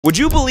Would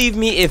you believe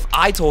me if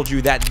I told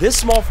you that this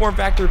small form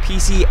factor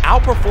PC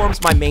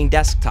outperforms my main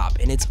desktop,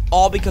 and it's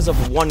all because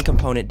of one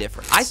component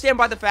difference? I stand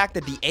by the fact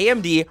that the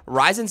AMD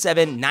Ryzen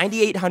 7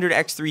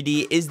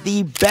 9800X3D is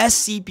the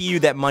best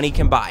CPU that money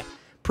can buy.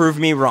 Prove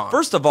me wrong.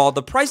 First of all,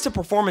 the price to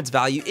performance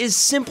value is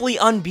simply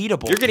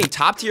unbeatable. You're getting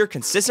top tier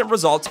consistent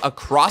results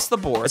across the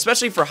board,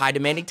 especially for high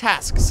demanding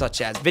tasks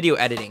such as video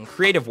editing,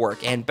 creative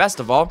work, and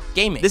best of all,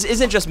 gaming. This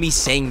isn't just me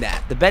saying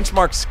that. The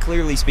benchmarks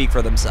clearly speak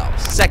for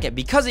themselves. Second,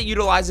 because it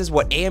utilizes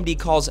what AMD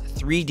calls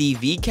 3D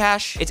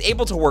V-cache, it's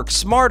able to work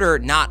smarter,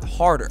 not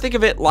harder. Think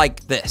of it like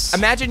this.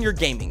 Imagine you're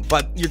gaming,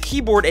 but your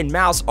keyboard and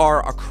mouse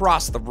are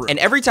across the room. And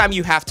every time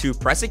you have to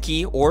press a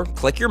key or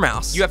click your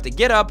mouse, you have to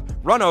get up,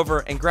 run over,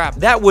 and grab it.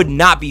 That would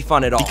not be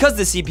fun at all. Because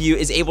the CPU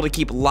is able to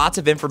keep lots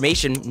of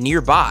information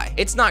nearby,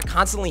 it's not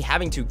constantly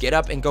having to get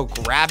up and go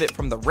grab it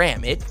from the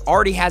RAM. It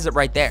already has it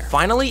right there.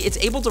 Finally, it's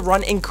able to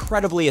run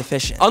incredibly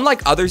efficient.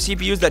 Unlike other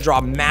CPUs that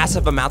draw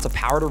massive amounts of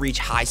power to reach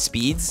high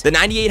speeds, the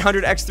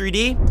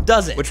 9800X3D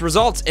doesn't, which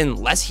results in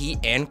less heat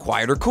and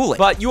quieter cooling.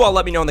 But you all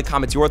let me know in the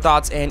comments your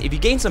thoughts, and if you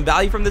gained some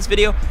value from this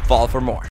video, follow for more.